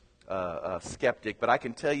a skeptic. But I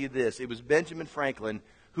can tell you this, it was Benjamin Franklin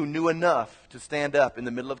who knew enough to stand up in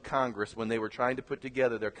the middle of Congress when they were trying to put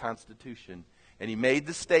together their Constitution. And he made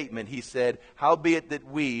the statement, he said, howbeit that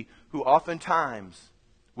we, who oftentimes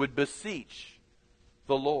would beseech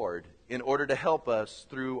the Lord in order to help us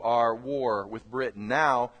through our war with Britain,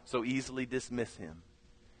 now so easily dismiss Him.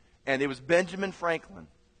 And it was Benjamin Franklin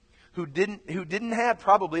who didn't have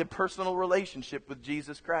probably a personal relationship with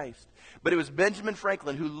Jesus Christ. But it was Benjamin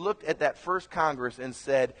Franklin who looked at that first Congress and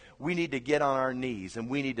said, we need to get on our knees and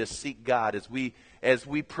we need to seek God as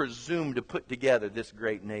we presume to put together this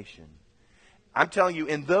great nation. I'm telling you,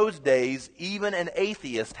 in those days, even an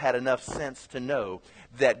atheist had enough sense to know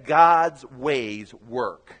that God's ways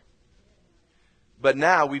work. But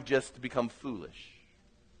now we've just become foolish.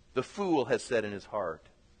 The fool has said in his heart,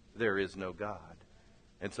 there is no God.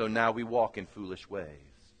 And so now we walk in foolish ways.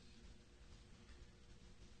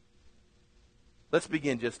 Let's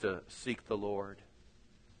begin just to seek the Lord.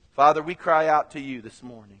 Father, we cry out to You this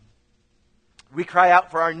morning. We cry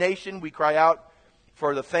out for our nation. We cry out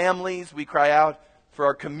for the families. We cry out for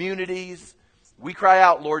our communities. We cry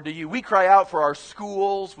out, Lord, to You. We cry out for our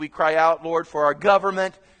schools. We cry out, Lord, for our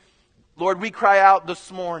government. Lord, we cry out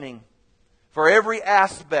this morning for every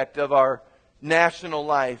aspect of our national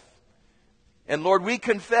life. And Lord, we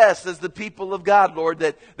confess as the people of God, Lord,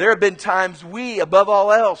 that there have been times we, above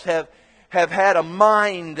all else, have had a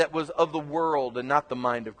mind that was of the world and not the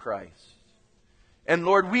mind of Christ. And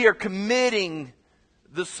Lord, we are committing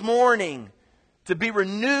this morning to be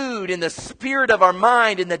renewed in the spirit of our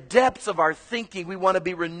mind, in the depths of our thinking. We want to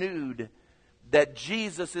be renewed that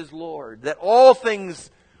Jesus is Lord, that all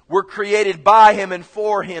things were created by Him and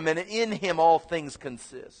for Him, and in Him all things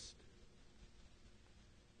consist.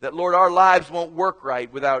 That, Lord, our lives won't work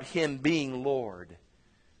right without Him being Lord.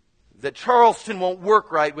 That Charleston won't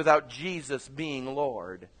work right without Jesus being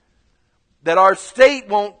Lord. That our state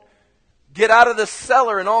won't get out of the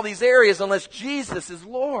cellar in all these areas unless Jesus is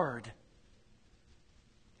Lord.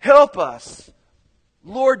 Help us,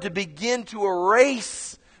 Lord, to begin to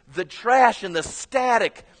erase the trash and the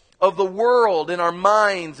static of the world in our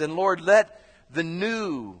minds. And Lord, let the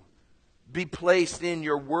new be placed in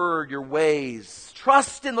your word, your ways.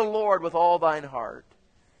 Trust in the Lord with all thine heart,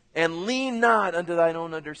 and lean not unto thine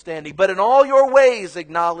own understanding, but in all your ways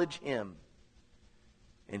acknowledge Him,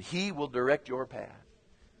 and He will direct your path.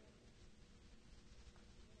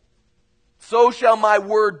 So shall my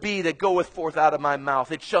word be that goeth forth out of my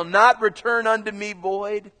mouth. It shall not return unto me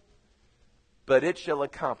void, but it shall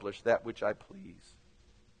accomplish that which I please.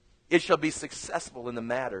 It shall be successful in the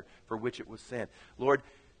matter for which it was sent. Lord,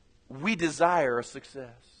 we desire a success.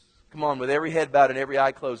 Come on, with every head bowed and every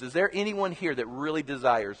eye closed. Is there anyone here that really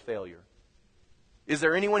desires failure? Is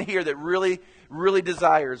there anyone here that really, really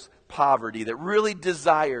desires poverty, that really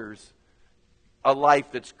desires a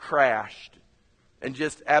life that's crashed and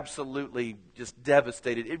just absolutely just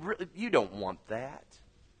devastated? You don't want that.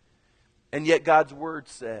 And yet God's Word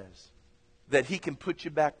says that He can put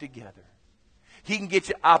you back together. He can get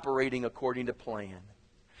you operating according to plan.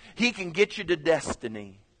 He can get you to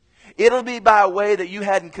destiny. It'll be by a way that you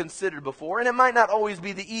hadn't considered before, and it might not always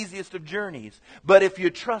be the easiest of journeys. But if you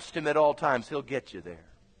trust Him at all times, He'll get you there.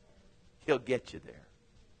 He'll get you there.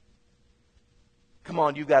 Come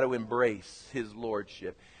on, you've got to embrace His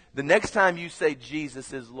Lordship. The next time you say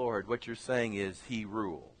Jesus is Lord, what you're saying is He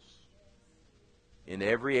rules. In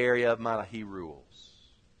every area of my life, He rules.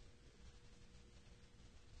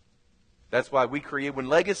 That's why when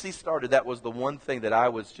Legacy started, that was the one thing that I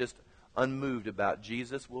was just unmoved about.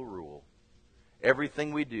 Jesus will rule.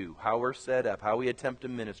 Everything we do, how we're set up, how we attempt to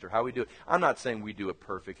minister, how we do it. I'm not saying we do it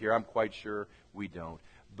perfect here. I'm quite sure we don't.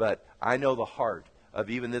 But I know the heart of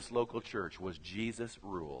even this local church was Jesus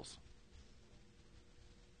rules.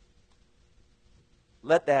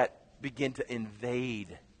 Let that begin to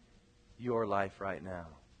invade your life right now.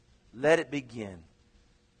 Let it begin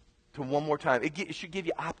to one more time. It should give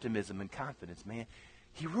you optimism and confidence, man.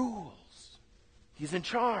 He rules. He's in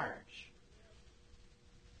charge.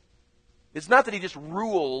 It's not that He just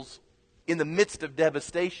rules in the midst of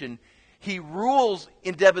devastation. He rules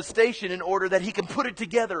in devastation in order that He can put it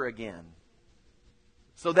together again,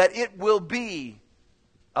 so that it will be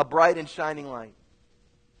a bright and shining light.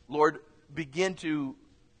 Lord, begin to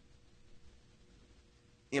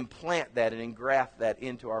implant that and engraft that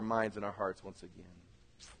into our minds and our hearts once again.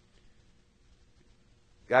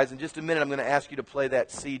 Guys, in just a minute, I'm going to ask you to play that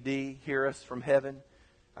CD, Hear Us from Heaven.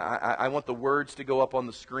 I want the words to go up on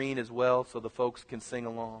the screen as well so the folks can sing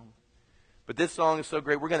along. But this song is so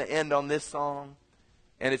great. We're going to end on this song.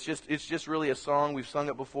 And it's just really a song. We've sung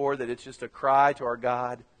it before, that it's just a cry to our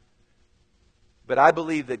God. But I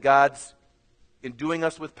believe that God's enduing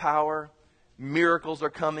us with power. Miracles are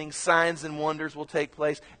coming. Signs and wonders will take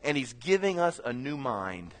place. And He's giving us a new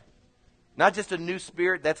mind. Not just a new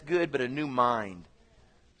spirit, that's good, but a new mind.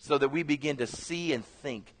 So that we begin to see and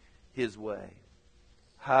think His way.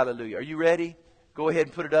 Hallelujah. Are you ready? Go ahead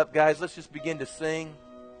and put it up, guys. Let's just begin to sing.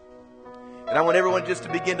 And I want everyone just to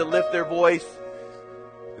begin to lift their voice.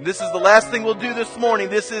 And this is the last thing we'll do this morning.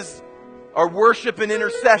 This is our worship and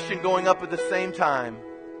intercession going up at the same time.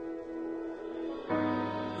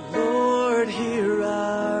 Lord, hear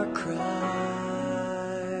our cry.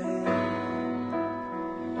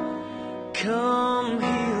 Come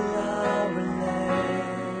heal our land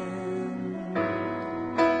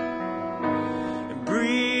and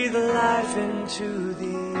breathe life into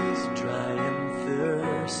these dry and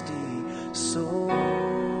thirsty souls.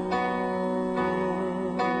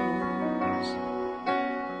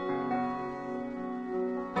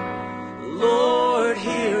 Lord,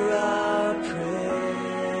 hear our prayer.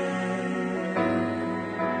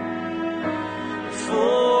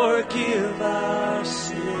 Forgive our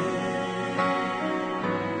sin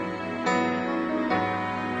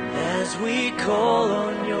as we call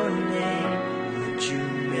on your name. Would you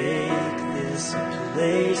make this a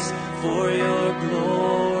place for your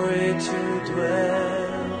glory to dwell?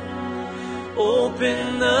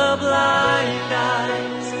 Open the blind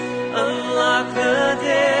eyes, unlock the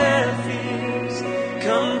deaf ears.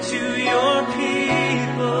 Come to your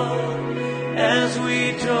people as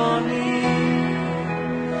we draw near.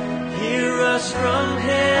 Hear us from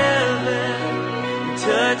heaven,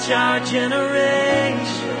 touch our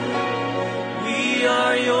generation. We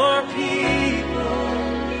are your people,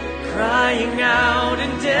 crying out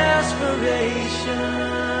in desperation.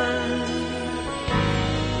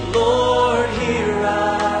 Lord, hear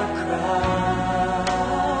our cry.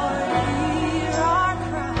 Hear our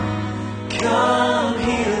cry. Come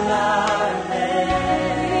heal our land.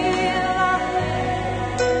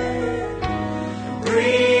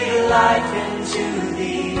 Breathe life into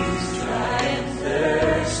these dry and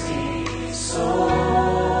thirsty souls.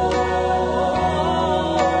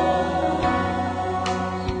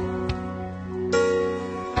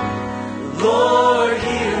 Lord,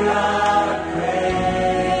 hear our prayer.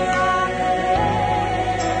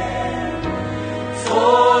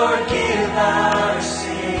 Forgive our sin.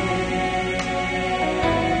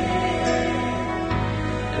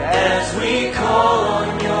 As we call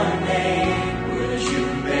on your name, would you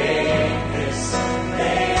make this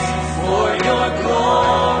place for your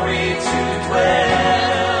glory to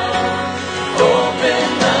dwell? Open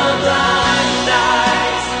the blind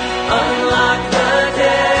eyes, unlock the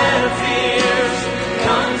deaf ears,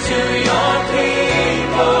 come to your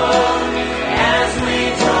people as we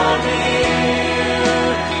draw near.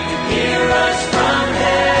 Hear us from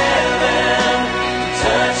heaven,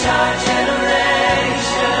 touch our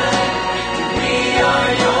generation. We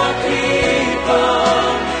are your people,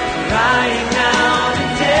 crying out in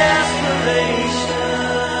desperation.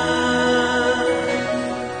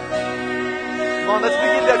 Come on, let's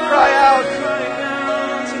begin to cry out.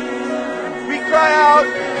 We cry out,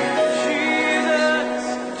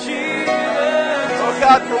 oh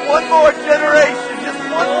God, for one more generation, just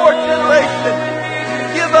one more generation.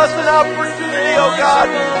 Give us an opportunity, oh God.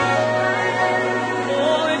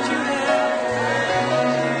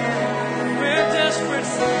 We're desperate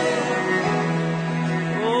for you.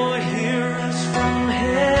 Oh, hear us from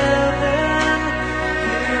heaven.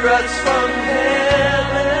 Hear us from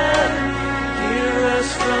heaven. Hear us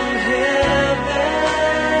from heaven.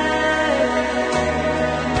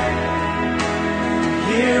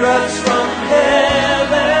 Hear us from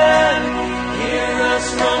heaven. Hear us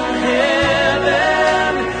from heaven.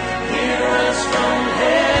 Hear us from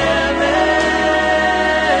heaven. Hear us from heaven.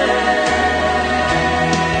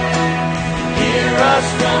 Hear us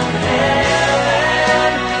from heaven.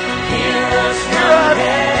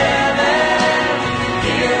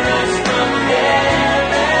 Hear us from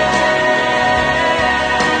heaven.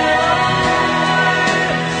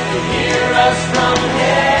 Hear us from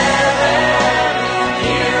heaven.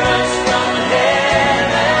 Hear us from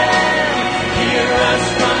heaven. Hear us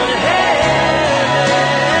from heaven.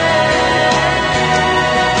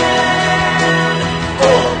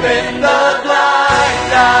 Open the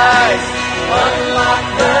blind eyes, unlock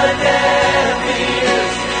the deaf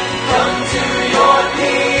ears, come to your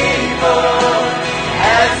people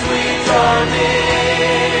as we draw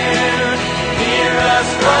near. Hear us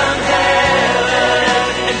from heaven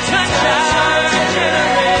and touch our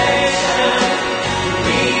generation.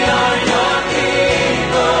 We are your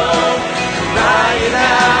people, crying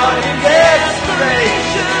out in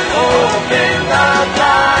desperation. Open the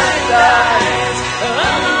blind eyes,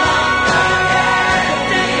 unlock the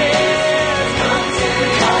deaf ears, come to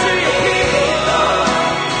your people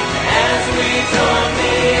as we draw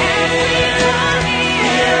near.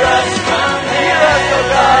 Hear us from heaven, oh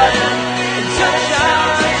God, and touch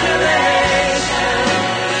our generation.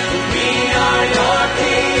 We are your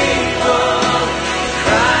people,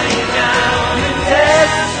 crying out in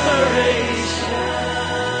desperation.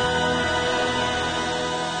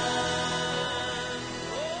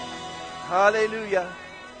 Hallelujah.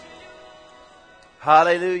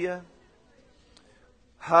 Hallelujah.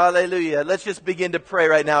 Hallelujah. Let's just begin to pray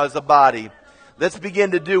right now as a body. Let's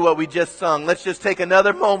begin to do what we just sung. Let's just take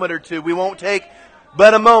another moment or two. We won't take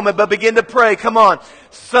but a moment, but begin to pray. Come on.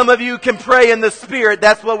 Some of you can pray in the Spirit.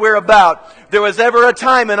 That's what we're about. There was ever a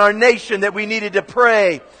time in our nation that we needed to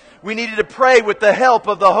pray. We needed to pray with the help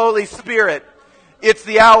of the Holy Spirit. It's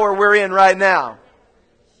the hour we're in right now.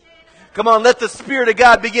 Come on, let the Spirit of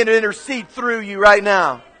God begin to intercede through you right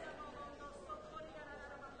now.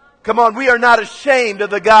 Come on, we are not ashamed of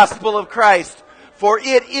the gospel of Christ, for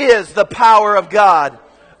it is the power of God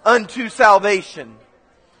unto salvation.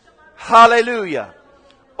 Hallelujah.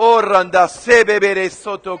 Oranda sebebere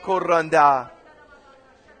soto koranda.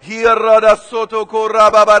 Hirada soto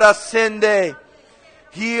korababara sende.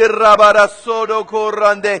 Hirabara soto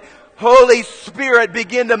korande. Holy Spirit,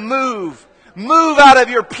 begin to move. Move out of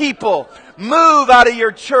your people. Move out of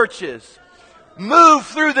your churches. Move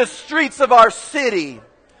through the streets of our city.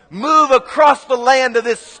 Move across the land of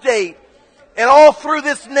this state and all through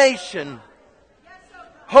this nation.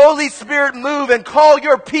 Holy Spirit, move and call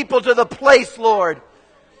your people to the place, Lord.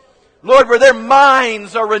 Lord, where their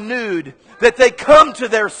minds are renewed, that they come to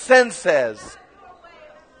their senses.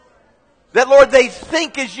 That, Lord, they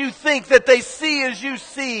think as you think, that they see as you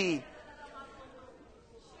see.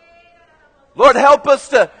 Lord, help us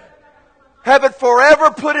to have it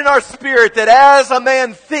forever put in our spirit that as a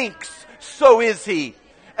man thinks, so is he.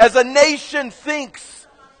 As a nation thinks,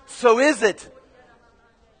 so is it.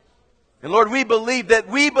 And Lord, we believe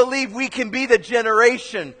we can be the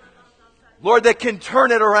generation, Lord, that can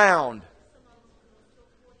turn it around.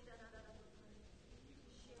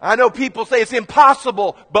 I know people say it's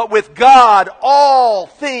impossible, but with God, all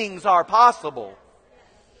things are possible.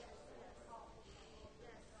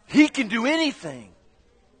 He can do anything.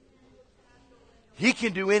 He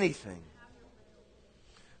can do anything.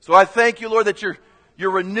 So I thank you, Lord, that you're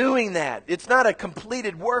renewing that. It's not a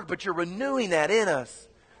completed work, but you're renewing that in us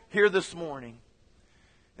here this morning.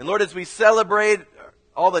 And Lord, as we celebrate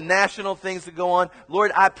all the national things that go on,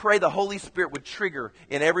 Lord, I pray the Holy Spirit would trigger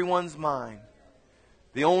in everyone's mind.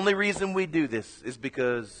 The only reason we do this is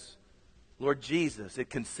because, Lord Jesus, it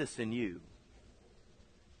consists in you.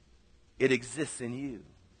 It exists in you.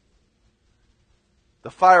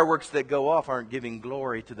 The fireworks that go off aren't giving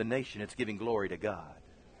glory to the nation, it's giving glory to God.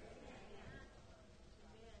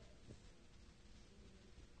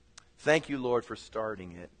 Thank you, Lord, for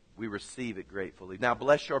starting it. We receive it gratefully. Now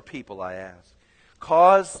bless your people, I ask.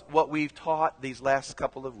 Cause what we've taught these last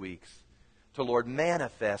couple of weeks to, Lord,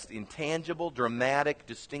 manifest in tangible, dramatic,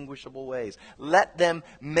 distinguishable ways. Let them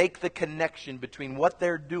make the connection between what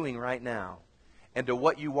they're doing right now and to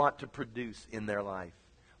what you want to produce in their life.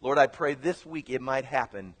 Lord, I pray this week it might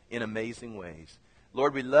happen in amazing ways.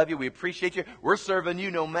 Lord, we love you. We appreciate you. We're serving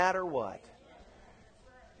you no matter what.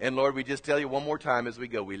 And Lord, we just tell you one more time as we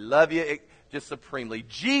go, we love you just supremely.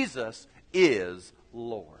 Jesus is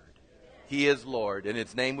Lord. He is Lord. In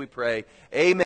His name we pray. Amen.